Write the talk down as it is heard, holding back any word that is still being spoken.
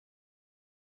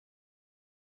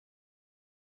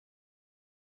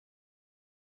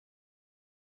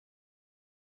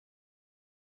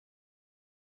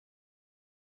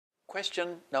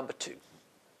Question number 2.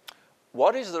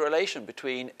 What is the relation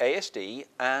between ASD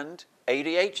and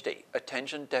ADHD,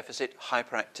 Attention Deficit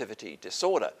Hyperactivity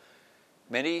Disorder?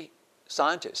 Many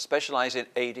scientists specialize in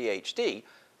ADHD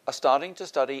are starting to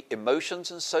study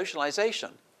emotions and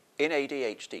socialization in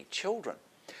ADHD children.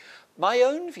 My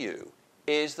own view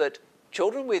is that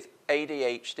children with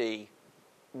ADHD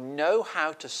know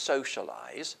how to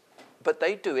socialize, but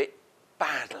they do it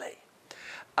badly.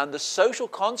 And the social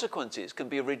consequences can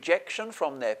be rejection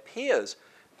from their peers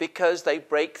because they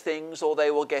break things or they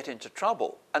will get into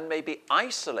trouble and may be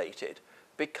isolated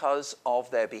because of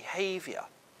their behavior.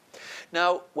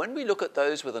 Now, when we look at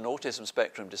those with an autism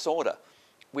spectrum disorder,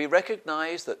 we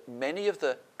recognize that many of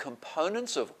the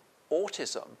components of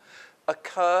autism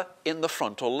occur in the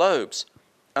frontal lobes.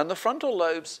 And the frontal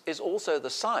lobes is also the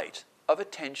site of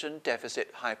attention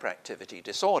deficit hyperactivity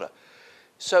disorder.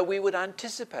 So we would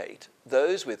anticipate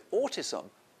those with autism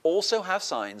also have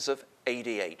signs of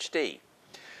ADHD.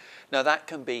 Now that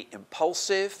can be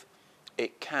impulsive.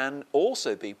 It can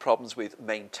also be problems with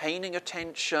maintaining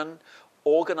attention,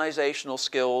 organizational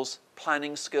skills,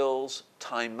 planning skills,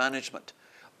 time management.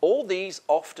 All these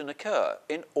often occur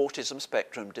in autism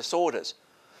spectrum disorders.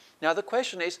 Now the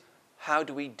question is, how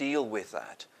do we deal with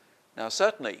that? Now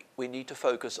certainly we need to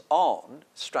focus on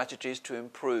strategies to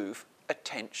improve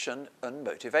attention and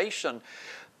motivation,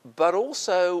 but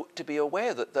also to be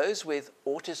aware that those with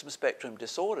autism spectrum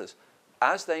disorders,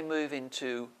 as they move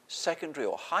into secondary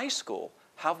or high school,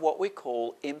 have what we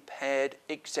call impaired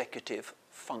executive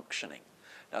functioning.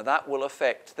 Now that will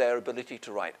affect their ability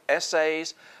to write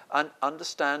essays and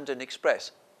understand and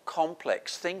express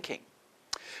complex thinking.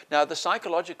 Now the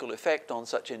psychological effect on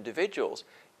such individuals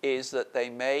is that they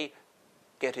may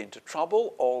get into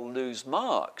trouble or lose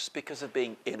marks because of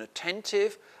being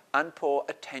inattentive and poor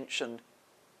attention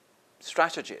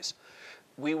strategies.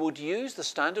 We would use the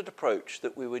standard approach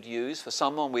that we would use for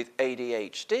someone with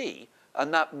ADHD,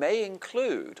 and that may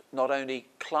include not only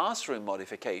classroom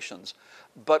modifications,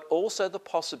 but also the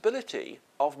possibility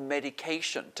of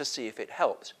medication to see if it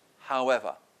helps.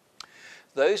 However,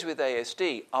 those with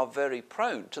ASD are very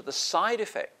prone to the side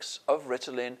effects of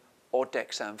Ritalin or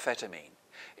dexamphetamine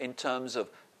in terms of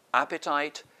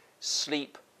appetite,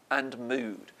 sleep, and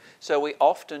mood. So we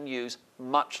often use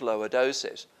much lower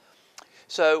doses.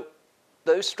 So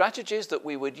those strategies that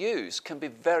we would use can be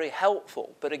very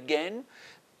helpful, but again,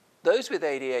 those with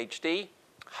ADHD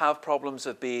have problems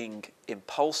of being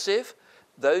impulsive.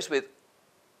 Those with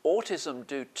autism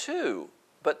do too,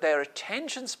 but their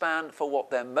attention span for what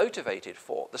they're motivated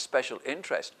for, the special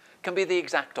interest, can be the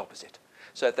exact opposite.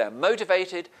 So if they're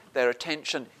motivated, their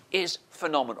attention is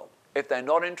phenomenal. If they're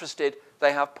not interested,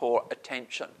 they have poor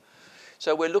attention.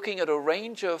 So we're looking at a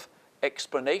range of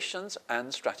explanations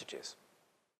and strategies.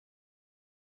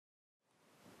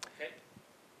 Okay.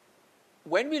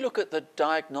 When we look at the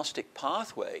diagnostic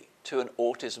pathway to an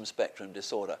autism spectrum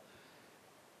disorder,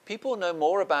 people know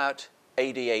more about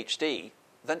ADHD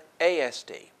than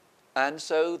ASD. And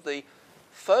so the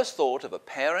first thought of a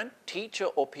parent, teacher,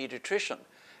 or pediatrician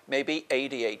may be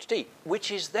ADHD,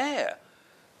 which is there.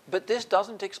 But this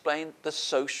doesn't explain the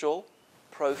social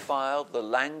profile, the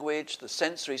language, the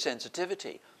sensory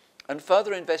sensitivity. And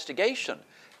further investigation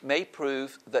may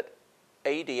prove that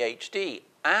ADHD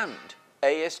and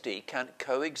ASD can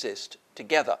coexist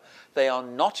together. They are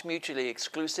not mutually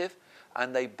exclusive,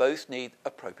 and they both need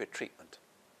appropriate treatment.